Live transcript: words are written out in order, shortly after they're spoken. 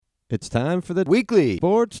It's time for the weekly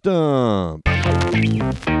sports dump.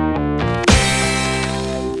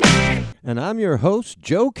 And I'm your host,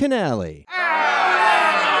 Joe Canale.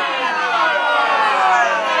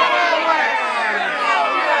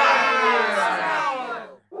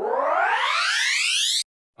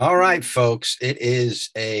 All right, folks, it is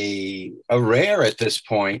a rare at this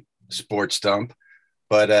point sports dump,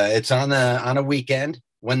 but it's on a weekend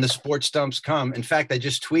when the sports dumps come. In fact, I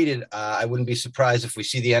just tweeted, I wouldn't be surprised if we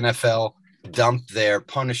see the NFL dump their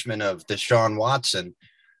punishment of Deshaun Watson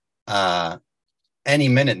any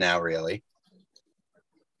minute now, really.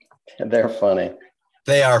 They're funny.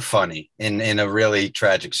 They are funny in a really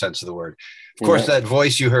tragic sense of the word. Of course, that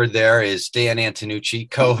voice you heard there is Dan Antonucci,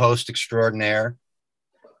 co-host extraordinaire.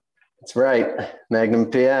 That's right.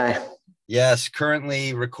 Magnum PI. Yes,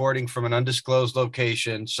 currently recording from an undisclosed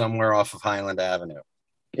location somewhere off of Highland Avenue.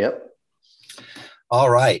 Yep. All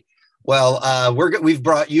right. Well, we've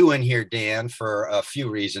brought you in here, Dan, for a few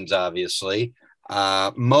reasons, obviously.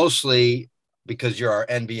 Mostly because you're our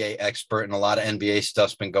NBA expert and a lot of NBA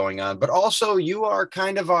stuff's been going on, but also you are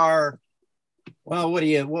kind of our, well,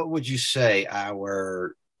 what would you say?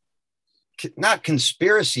 Our, not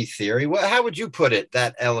conspiracy theory. How would you put it?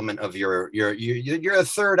 That element of you're a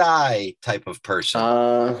third eye type of person.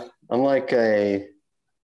 I'm like a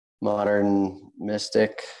modern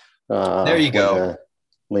mystic. There you go.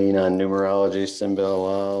 Lean on numerology,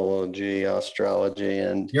 symbology, astrology,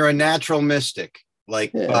 and you're a natural mystic,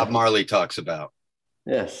 like Bob Marley talks about.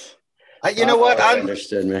 Yes. You know what?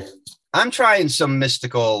 Understood me. I'm trying some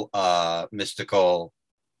mystical,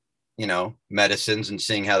 medicines and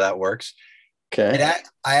seeing how that works. Okay.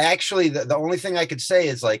 I actually, the only thing I could say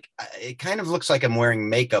is like, it kind of looks like I'm wearing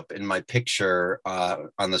makeup in my picture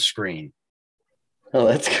on the screen. Oh,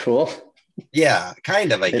 that's cool. Yeah,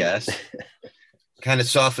 kind of, I guess. Kind of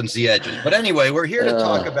softens the edges. But anyway, we're here to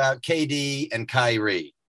talk about KD and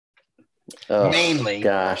Kyrie. Mainly.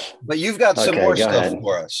 Gosh. But you've got some more stuff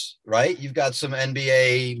for us, right? You've got some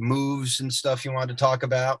NBA moves and stuff you want to talk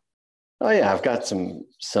about. Oh, yeah. I've got some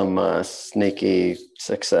sneaky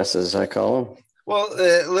successes, I call them. Well,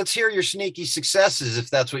 let's hear your sneaky successes, if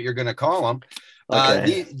that's what you're going to call them.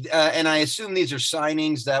 Okay. And I assume these are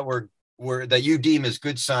signings that were that you deem as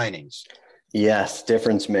good signings. Yes,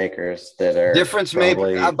 difference makers that are difference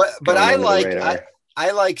makers. But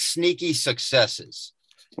I like sneaky successes.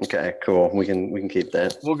 Okay, cool. We can keep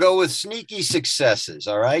that. We'll go with sneaky successes.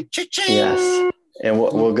 All right. Cha-ching! Yes, and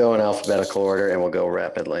we'll go in alphabetical order, and we'll go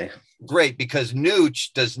rapidly. Great, because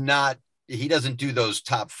Nooch doesn't do those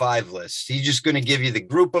top 5 lists. He's just going to give you the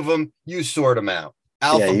group of them. You sort them out.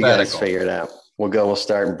 Alphabetical. Yeah, you guys figure it out. We'll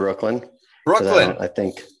start in Brooklyn. I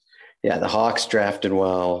think. Yeah, the Hawks drafted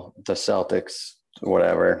well. The Celtics,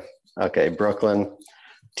 whatever. Okay, Brooklyn.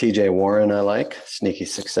 TJ Warren, I like. Sneaky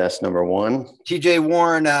success number 1. TJ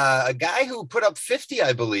Warren, a guy who put up 50,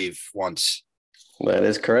 I believe, once. That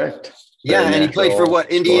is correct. Yeah, and he played for what?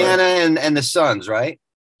 Indiana and the Suns, right?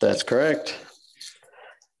 That's correct.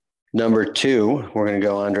 Number 2, we're going to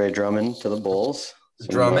go Andre Drummond to the Bulls.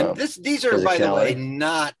 Drummond. These are, by the way,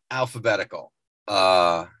 not alphabetical.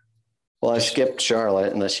 Well, I skipped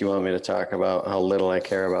Charlotte, unless you want me to talk about how little I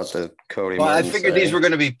care about the Cody. Well, I figured these were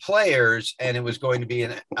going to be players, and it was going to be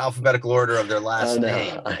in alphabetical order of their last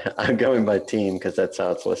name. I'm going by team because that's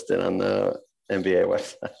how it's listed on the NBA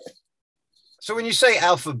website. So when you say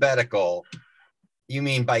alphabetical, you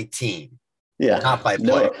mean by team? Yeah. Not by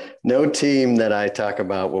player. No team that I talk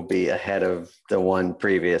about will be ahead of the one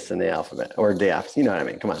previous in the alphabet or the opposite. You know what I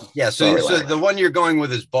mean? Come on. Yeah. So the one you're going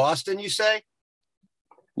with is Boston, you say?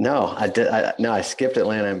 No, I did. I skipped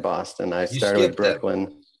Atlanta and Boston. I started with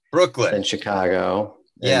Brooklyn, and Chicago.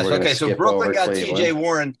 Yes. Okay. So Brooklyn got TJ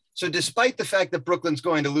Warren. So despite the fact that Brooklyn's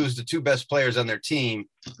going to lose the 2 best players on their team,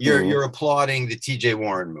 you're applauding the TJ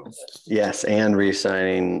Warren move. Yes, and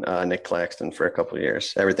re-signing Nick Claxton for a couple of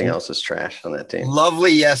years. Everything else is trash on that team.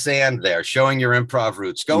 Lovely yes and there, showing your improv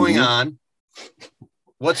roots. Going on.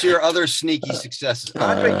 What's your other sneaky successes?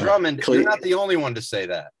 Andre Drummond, you're not the only one to say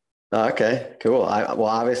that. Okay, cool.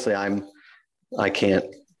 Obviously I can't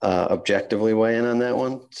objectively weigh in on that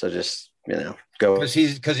one. So just, go because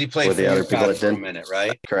he played with the other people for a minute,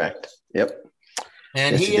 right? Correct. Yep.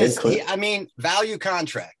 And value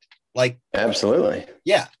contract. Like absolutely.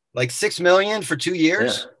 Yeah. Like $6 million for 2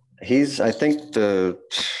 years. Yeah. He's, I think,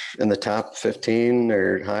 in the top 15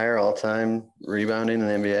 or higher all-time rebounding in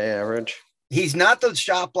the NBA average. He's not the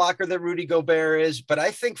shot blocker that Rudy Gobert is, but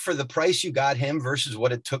I think for the price you got him versus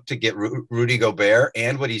what it took to get Rudy Gobert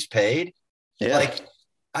and what he's paid, you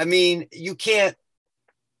can't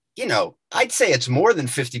I'd say it's more than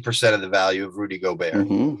 50% of the value of Rudy Gobert.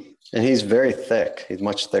 Mm-hmm. And he's very thick. He's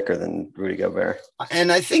much thicker than Rudy Gobert.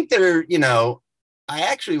 And I think I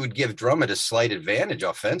actually would give Drummond a slight advantage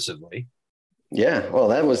offensively. Yeah, well,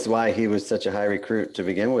 that was why he was such a high recruit to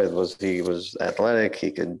begin with. Was he was athletic.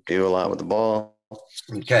 He could do a lot with the ball.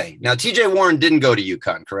 Okay. Now, T.J. Warren didn't go to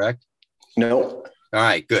UConn, correct? No. All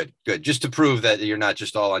right, good. Just to prove that you're not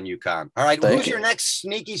just all on UConn. All right, who's your next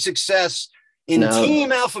sneaky success in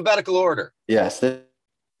team alphabetical order? Yes, this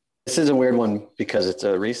is a weird one because it's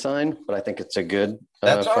a re-sign, but I think it's a good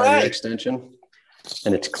 5-year extension.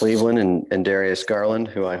 And it's Cleveland and Darius Garland,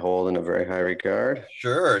 who I hold in a very high regard.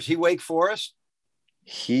 Sure. Is he Wake Forest?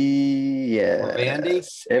 Yeah.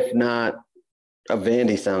 Vandy? If not,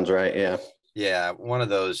 Vandy sounds right, yeah. Yeah, one of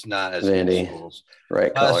those not as Vandy, good schools.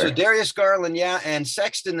 Right color. So Darius Garland, yeah, and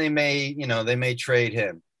Sexton, they may trade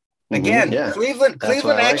him. Again, Cleveland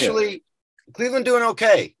doing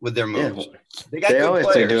okay with their moves. Yeah. They always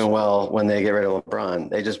are doing well when they get rid of LeBron.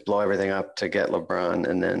 They just blow everything up to get LeBron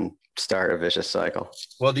and then start a vicious cycle.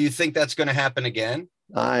 Well, do you think that's going to happen again?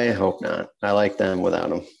 I hope not. I like them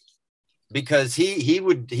without him. Because he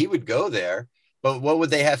would go there, but what would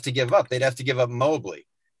they have to give up? They'd have to give up Mobley.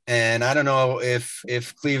 And I don't know if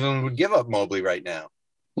Cleveland would give up Mobley right now.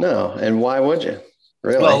 No, and why would you?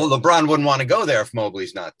 Really? Well, LeBron wouldn't want to go there if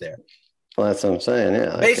Mobley's not there. Well, that's what I'm saying,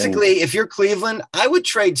 yeah. Basically, if you're Cleveland, I would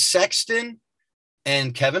trade Sexton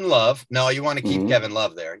and Kevin Love. No, you want to keep Kevin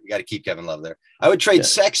Love there. You got to keep Kevin Love there. I would trade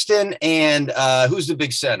Sexton and who's the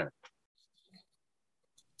big center?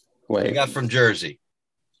 Wait. You got from Jersey.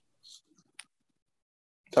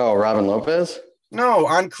 Oh, Robin Lopez? No,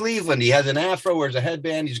 on Cleveland. He has an afro, wears a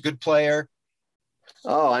headband. He's a good player.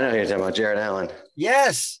 Oh, I know who you're talking about, Jared Allen.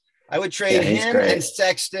 Yes. I would trade him and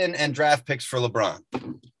Sexton and draft picks for LeBron.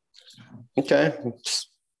 Okay.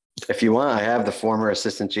 If you want, I have the former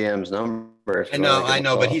assistant GM's number. I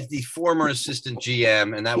know, but he's the former assistant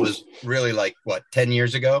GM, and that was really 10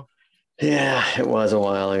 years ago? Yeah, it was a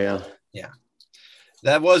while ago. Yeah.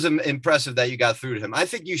 That was impressive that you got through to him. I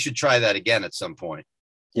think you should try that again at some point.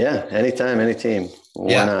 Yeah, anytime, any team.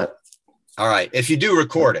 Why not? All right. If you do,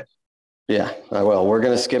 record it. Yeah, I will. We're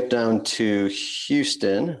going to skip down to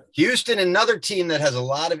Houston. Houston, another team that has a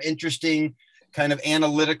lot of interesting kind of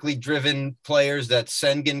analytically driven players. That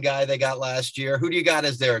Sengun guy they got last year. Who do you got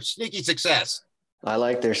as their sneaky success? I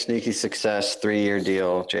like their sneaky success 3-year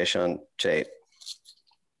deal, Jason Tate.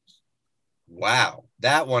 Wow.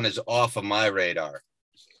 That one is off of my radar.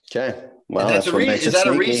 Okay. Well, is that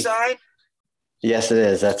a re-sign? Yes, it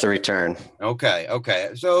is. That's a return. Okay.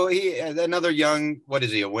 So another young, what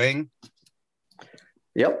is he, a wing?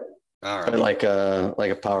 Yep. All right. Like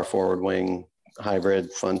a power forward wing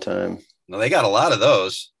hybrid, fun time. Well, they got a lot of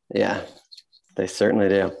those. Yeah, they certainly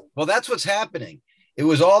do. Well, that's what's happening. It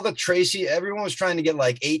was all the everyone was trying to get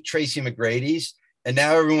 8 Tracy McGrady's, and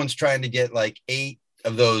now everyone's trying to get 8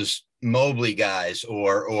 of those Mobley guys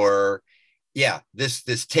or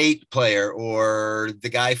this Tate player or the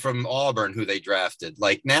guy from Auburn who they drafted.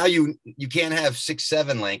 Now you can't have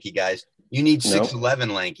 6'7" lanky guys. You need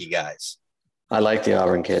 6'11" lanky guys. I like the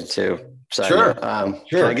Auburn kid too. Sure.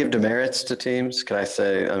 Can I give demerits to teams? Can I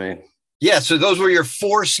say, yeah, so those were your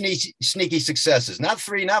 4 sneaky successes. Not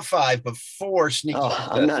 3, not 5, but 4 sneaky successes.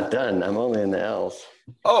 I'm not done. I'm only in the L's.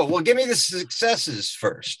 Oh, well, give me the successes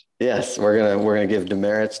first. Yes, we're gonna give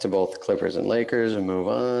demerits to both Clippers and Lakers and move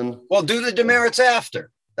on. Well, do the demerits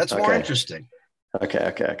after. That's more interesting.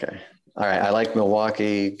 Okay. All right. I like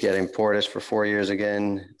Milwaukee getting Portis for 4 years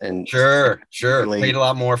again. And sure. Paid a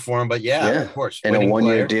lot more for him, but of course. And a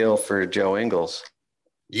 1-year deal for Joe Ingles.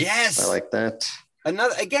 Yes. I like that.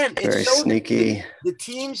 It's so sneaky. The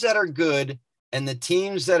teams that are good and the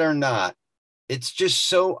teams that are not, it's just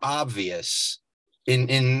so obvious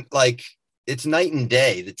in it's night and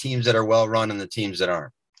day, the teams that are well run and the teams that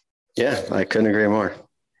aren't. Yeah, I couldn't agree more.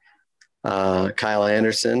 Kyle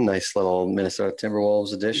Anderson, nice little Minnesota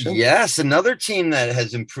Timberwolves addition. Yes, another team that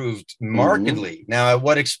has improved markedly. Now, at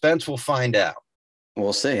what expense, we'll find out.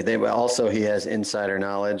 We'll see. He has insider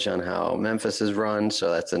knowledge on how Memphis is run, so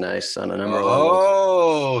that's a nice on a number of levels.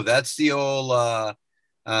 Oh, that's the old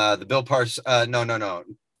the Bill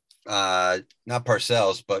not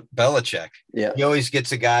Parcells, but Belichick. Yeah, he always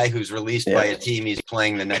gets a guy who's released by a team he's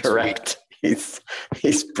playing the next week.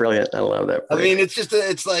 He's brilliant. I love that. I mean, it's just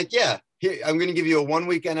here, I'm going to give you a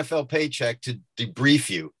 1-week NFL paycheck to debrief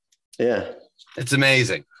you. Yeah, it's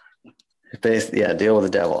amazing. Deal with the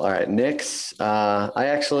devil. All right, Knicks. I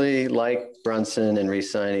actually like Brunson and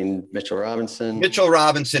re-signing Mitchell Robinson. Mitchell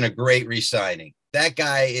Robinson, a great re-signing. That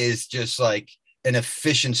guy is just like an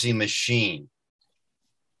efficiency machine.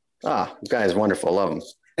 The guy is wonderful. Love him.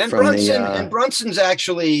 And Brunson's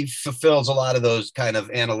actually fulfills a lot of those kind of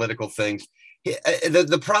analytical things.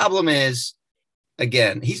 The problem is,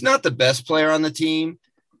 again, he's not the best player on the team,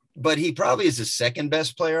 but he probably is the second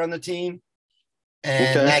best player on the team.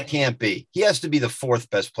 And that can't be. He has to be the fourth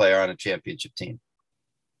best player on a championship team.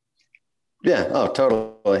 Yeah. Oh,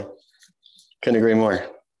 totally. Couldn't agree more.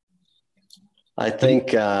 I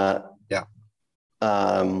think,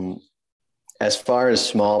 as far as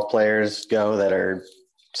small players go that are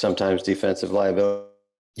sometimes defensive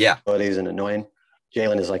liabilities and annoying,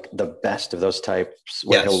 Jalen is like the best of those types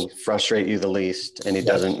where he'll frustrate you the least, and he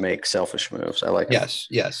doesn't make selfish moves. I like him.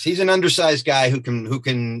 Yes. He's an undersized guy who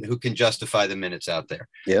can justify the minutes out there.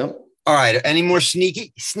 Yeah. All right. Any more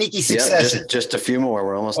sneaky successes? Yeah, just a few more.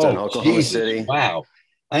 We're almost done. Oklahoma City. Wow.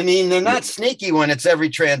 I mean, they're not sneaky when it's every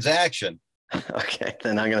transaction. Okay,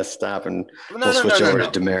 then I'm going to stop and we'll switch over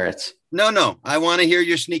to demerits. No. I want to hear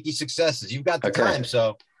your sneaky successes. You've got the time,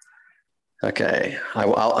 so. Okay.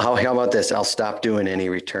 How about this? I'll stop doing any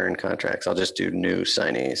return contracts. I'll just do new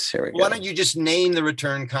signees. Here we go. Why don't you just name the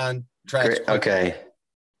return contracts? Okay.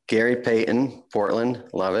 Gary Payton, Portland.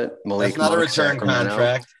 Love it. Malik That's not Monk, a return Sacramento.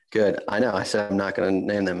 contract. Good. I know. I said I'm not going to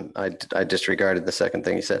name them. I disregarded the second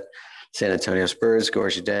thing you said. San Antonio Spurs,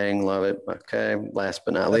 Gorgie Dang. Love it. Okay. Last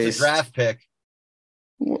but not least. That's a draft pick.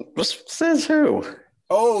 What says who?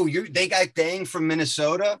 Oh, they got Dang from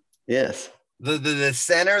Minnesota? Yes. The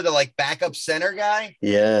center, the like backup center guy?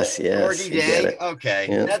 Yes. Gorgie Dang? Okay.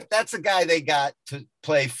 Yeah. That's a guy they got to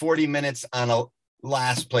play 40 minutes on a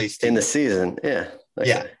last place team. In the season. Yeah. Okay.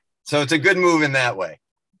 Yeah. So it's a good move in that way.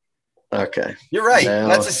 Okay. You're right.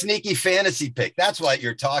 That's a sneaky fantasy pick. That's what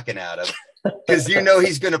you're talking out of. Because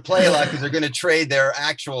he's going to play a lot because they're going to trade their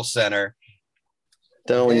actual center.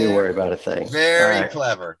 Don't you worry about a thing. Very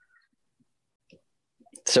clever.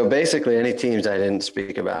 So basically, any teams I didn't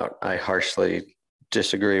speak about, I harshly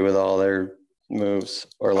disagree with all their moves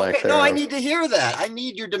or lack thereof. No, I need to hear that. I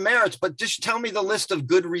need your demerits, but just tell me the list of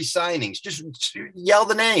good re-signings. Just yell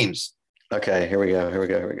the names. Okay, here we go.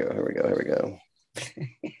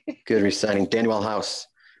 Good re-signing. Daniel House.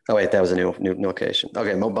 Oh, wait, that was a new location.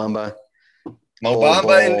 Okay, Mo Bamba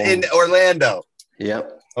in Orlando.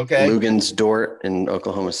 Yep. Okay. Lugans Dort in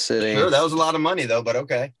Oklahoma City. Sure, that was a lot of money though, but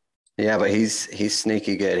okay. Yeah, but he's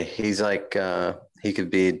sneaky good. He's like he could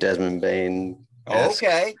be Desmond Bain.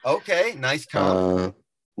 Okay. Nice comp.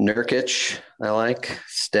 Nurkic, I like.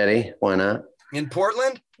 Steady. Why not? In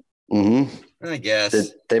Portland? Mm-hmm. I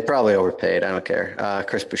guess. They probably overpaid. I don't care.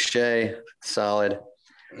 Chris Boucher, solid.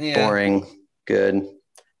 Yeah. Boring, good. And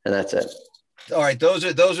that's it. All right, those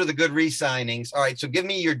are the good re-signings. All right, so give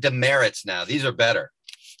me your demerits now. These are better.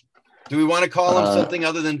 Do we want to call them something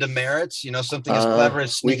other than demerits? Something as clever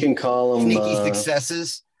as we can call them sneaky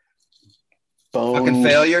successes, fucking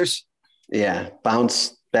failures. Yeah,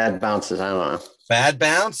 bad bounces. I don't know. Bad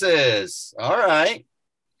bounces. All right.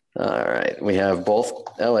 We have both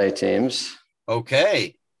LA teams.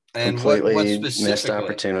 Okay, and completely what specifically? Missed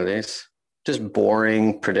opportunities. Just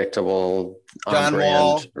boring, predictable. John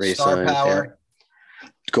Wall, star power. Yeah.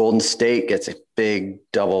 Golden State gets a big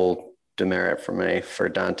double demerit for me for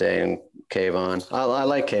Dante and Kayvon. I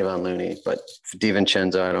like Kayvon Looney, but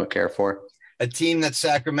DiVincenzo I don't care for. A team that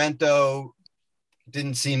Sacramento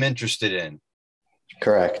didn't seem interested in.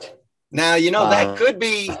 Correct. Now that could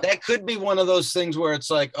be one of those things where it's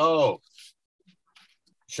like, oh,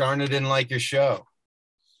 Sharna didn't like your show.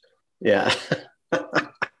 Yeah.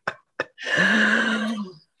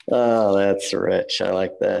 Oh, that's rich. I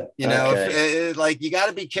like that. You got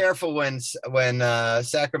to be careful when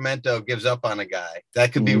Sacramento gives up on a guy.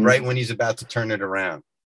 That could be right when he's about to turn it around.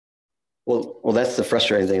 Well, that's the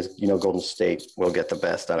frustrating thing is, Golden State will get the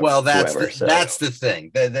best out of that's whoever. That's the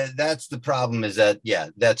thing. That's the problem is that,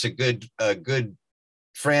 that's a good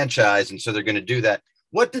franchise. And so they're going to do that.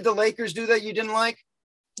 What did the Lakers do that you didn't like?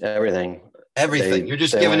 Everything. You're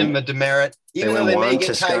just giving him a demerit. Even though they may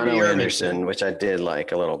get Kyrie Anderson, which I did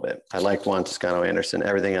like a little bit. I liked Juan Toscano Anderson.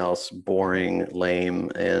 Everything else, boring,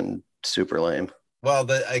 lame, and super lame. Well,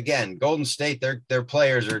 again, Golden State, their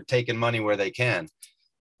players are taking money where they can.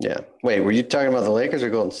 Yeah. Wait, were you talking about the Lakers or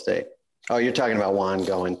Golden State? Oh, you're talking about Juan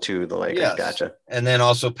going to the Lakers. Yes. Gotcha. And then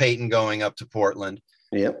also Peyton going up to Portland.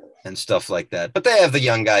 Yep. And stuff like that. But they have the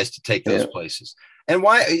young guys to take those places. And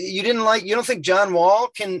why you don't think John Wall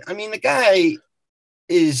can? I mean, the guy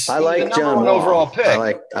is. I like John Wall. Overall pick.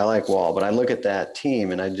 I like Wall, but I look at that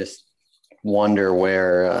team and I just wonder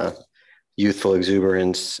where youthful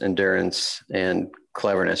exuberance, endurance, and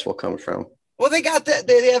cleverness will come from. Well, they got that.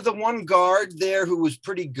 They have the one guard there who was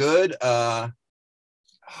pretty good.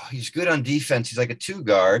 He's good on defense. He's like a 2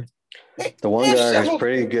 guard. The one guard who's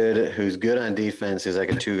pretty good, who's good on defense, is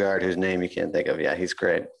like a two guard whose name you can't think of. Yeah, he's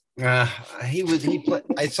great.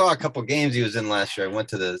 I saw a couple games he was in last year. I went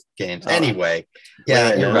to the games. Anyway,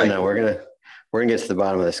 you're right. No, we're gonna get to the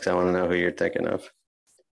bottom of this because I want to know who you're thinking of.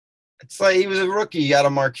 It's like he was a rookie out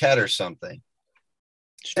of Marquette or something.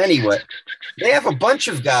 Anyway, they have a bunch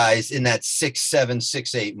of guys in that 6'7",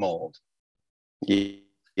 6'8" mold.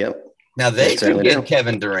 Yep. Now they could get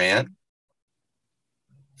Kevin Durant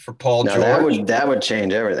for Paul George. That would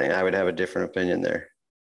change everything. I would have a different opinion there.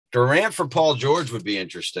 Durant for Paul George would be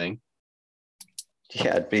interesting.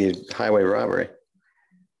 Yeah, it'd be highway robbery.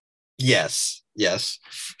 Yes,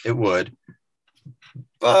 it would.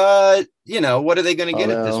 But, what are they going to get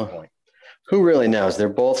at this point? Who really knows? They're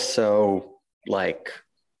both so, 1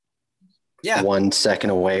 second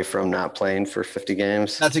away from not playing for 50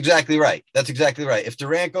 games. That's exactly right. If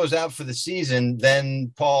Durant goes out for the season,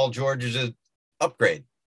 then Paul George is an upgrade.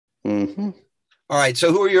 Mm-hmm. All right,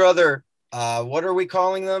 so who are your other what are we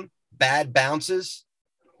calling them? Bad bounces?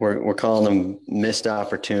 We're calling them missed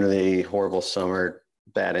opportunity, horrible summer,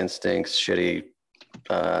 bad instincts, shitty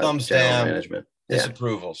thumbs down management.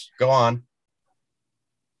 Disapprovals. Go on.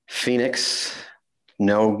 Phoenix,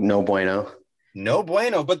 no bueno. No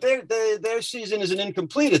bueno, but their season isn't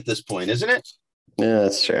incomplete at this point, isn't it? Yeah,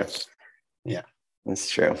 that's true. Yeah. That's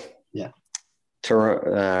true. Yeah.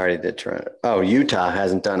 Toronto, I already did Toronto. Oh, Utah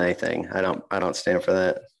hasn't done anything. I don't stand for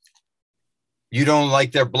that. You don't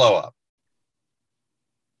like their blow up?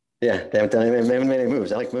 Yeah, they haven't made any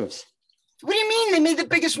moves. I like moves. What do you mean? They made the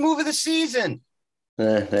biggest move of the season.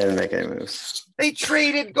 They didn't make any moves. They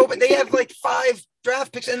traded but they have 5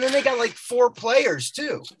 draft picks, and then they got 4 players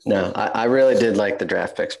too. No, I really did like the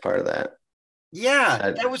draft picks part of that.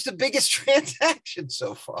 Yeah, that was the biggest transaction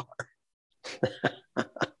so far.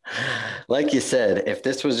 Like you said, if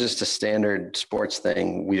this was just a standard sports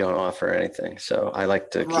thing, we don't offer anything. So I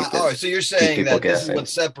like to keep it. Oh, so you're saying that this is what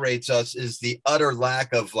separates us is the utter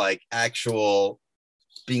lack of actual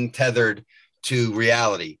being tethered to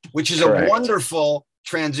reality, which is correct. A wonderful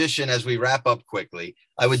transition as we wrap up quickly.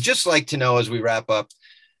 I would just like to know as we wrap up,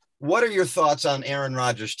 what are your thoughts on Aaron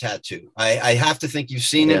Rodgers' tattoo? I have to think you've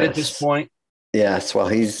seen it at this point. Yes. Well,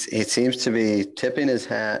 he seems to be tipping his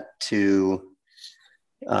hat to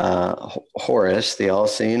Horus, the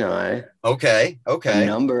all-seeing eye. Okay. A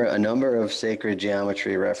number of sacred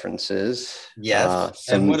geometry references. Yes.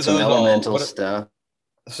 And what are those elemental stuff.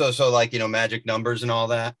 So magic numbers and all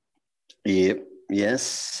that. Yep.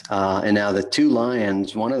 Yes. And now the 2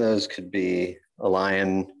 lions, one of those could be a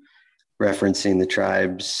lion referencing the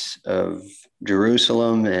tribes of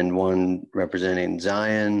Jerusalem and one representing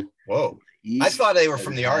Zion. Whoa. I thought they were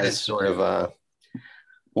from the artist. Sort of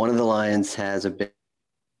one of the lions has a bit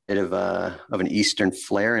of an Eastern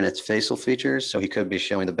flair in its facial features. So he could be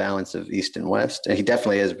showing the balance of East and West. And he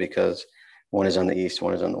definitely is, because one is on the East,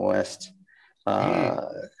 one is on the West.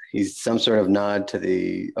 He's some sort of nod to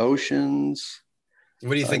the oceans.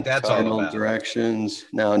 What do you think that's all about? Directions.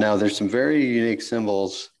 Now there's some very unique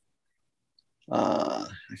symbols. I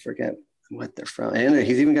forget what they're from. And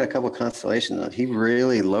he's even got a couple of constellations on. He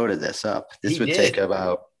really loaded this up. This would take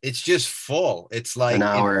about... It's just full. It's like an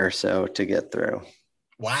hour or so to get through.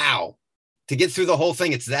 Wow. To get through the whole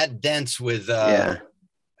thing, it's that dense with...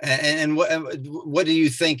 And what do you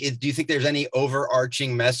think? Do you think there's any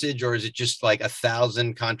overarching message, or is it just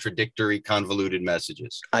 1,000 contradictory, convoluted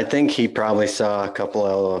messages? I think he probably saw a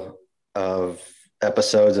couple of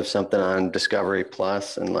episodes of something on Discovery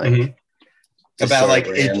Plus and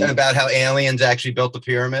about how aliens actually built the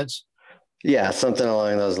pyramids. Yeah, something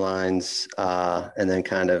along those lines, and then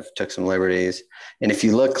kind of took some liberties. And if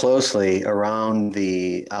you look closely around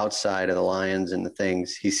the outside of the lions and the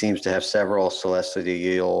things, he seems to have several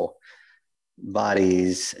celestial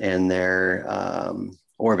bodies and their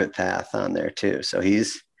orbit path on there too. So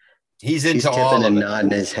he's into all tipping and nodding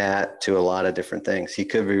his hat to a lot of different things. He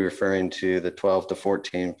could be referring to the 12 to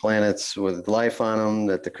 14 planets with life on them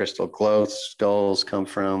that the crystal glow skulls come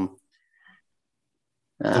from.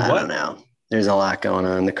 I don't know. There's a lot going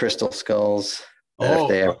on. The crystal skulls, if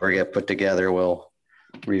they ever get put together, will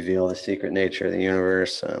reveal the secret nature of the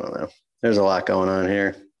universe. I don't know. There's a lot going on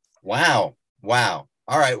here. Wow. All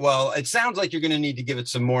right. Well, it sounds like you're going to need to give it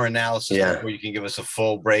some more analysis before you can give us a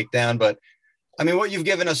full breakdown. But I mean, what you've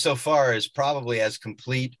given us so far is probably as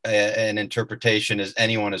complete an interpretation as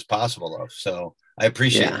anyone is possible of. So I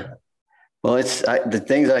appreciate that. Well, the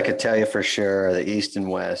things I could tell you for sure are the East and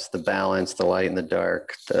West, the balance, the light and the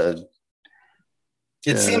dark,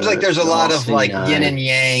 It seems like there's a lot of yin and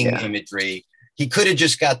yang imagery. He could have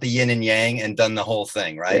just got the yin and yang and done the whole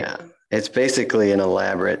thing, right? Yeah. It's basically an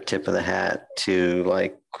elaborate tip of the hat to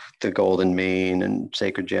the golden mean and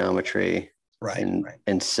sacred geometry. Right.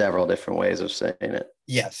 And several different ways of saying it.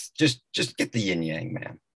 Yes. Just get the yin yang,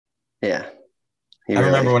 man. Yeah. I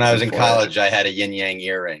remember when I was in college, I had a yin yang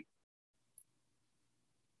earring.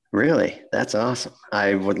 Really? That's awesome.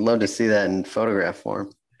 I would love to see that in photograph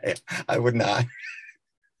form. I would not.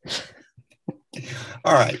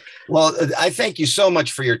 All right. Well, I thank you so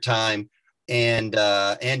much for your time and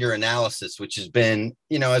your analysis, which has been,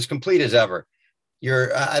 as complete as ever.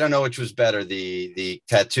 I don't know which was better, the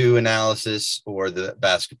tattoo analysis or the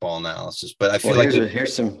basketball analysis, but I feel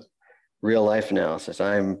here's some real life analysis.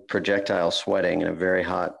 I'm projectile sweating in a very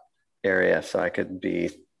hot area, so I could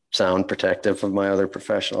be sound protective of my other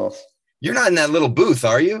professionals. You're not in that little booth,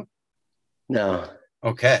 are you? No.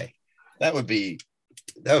 Okay. That would be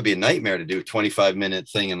a nightmare to do a 25-minute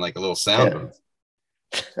thing in like a little sound booth.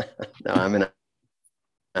 No, I'm in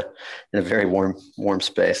a very warm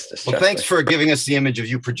space. Well, thanks for giving us the image of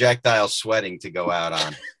you projectile sweating to go out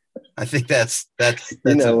on. I think that's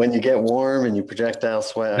when you get warm and you projectile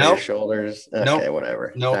sweat on your shoulders. Okay,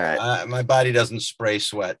 whatever. No, all right. My body doesn't spray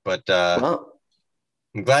sweat, but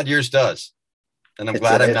I'm glad yours does, and I'm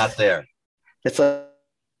glad I'm not there. It's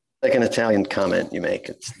like an Italian comment you make.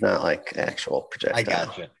 It's not like actual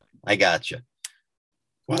projectile. I gotcha.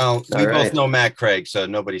 Well, we both know Matt Craig, so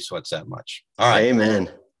nobody sweats that much. All right. Amen.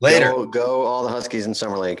 Later. Go all the Huskies in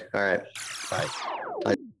Summer League. All right.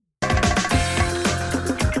 Bye.